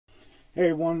Hey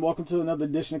everyone, welcome to another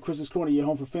edition of Chris's Corner, your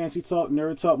home for fantasy talk,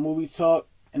 nerd talk, movie talk,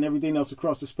 and everything else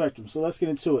across the spectrum. So let's get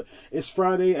into it. It's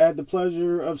Friday. I had the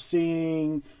pleasure of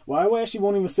seeing, well, I actually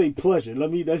won't even say pleasure.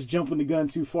 That's jumping the gun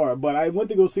too far. But I went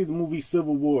to go see the movie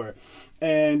Civil War.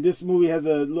 And this movie has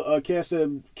a cast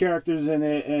of characters in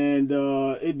it, and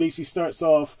it basically starts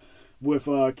off with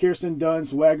Kirsten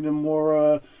Dunst, Wagner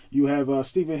Moura, you have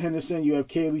Stephen Henderson, you have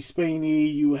Kaylee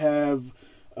Spaney, you have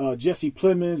Jesse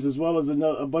Plemons, as well as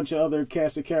a bunch of other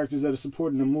cast of characters that are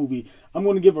supporting the movie. I'm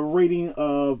going to give a rating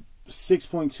of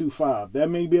 6.25. That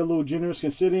may be a little generous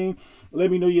considering. Let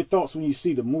me know your thoughts when you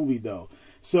see the movie, though.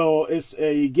 So it's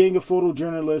a gang of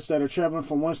photojournalists that are traveling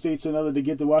from one state to another to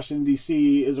get to Washington,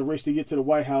 D.C. Is a race to get to the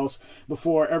White House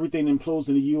before everything implodes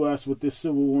in the U.S. with this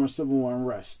civil war and civil war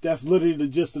unrest. That's literally the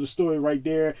gist of the story right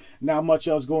there. Not much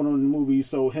else going on in the movie,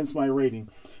 so hence my rating.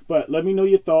 But let me know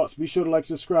your thoughts. Be sure to like,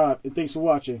 subscribe, and thanks for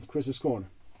watching Chris's Corner.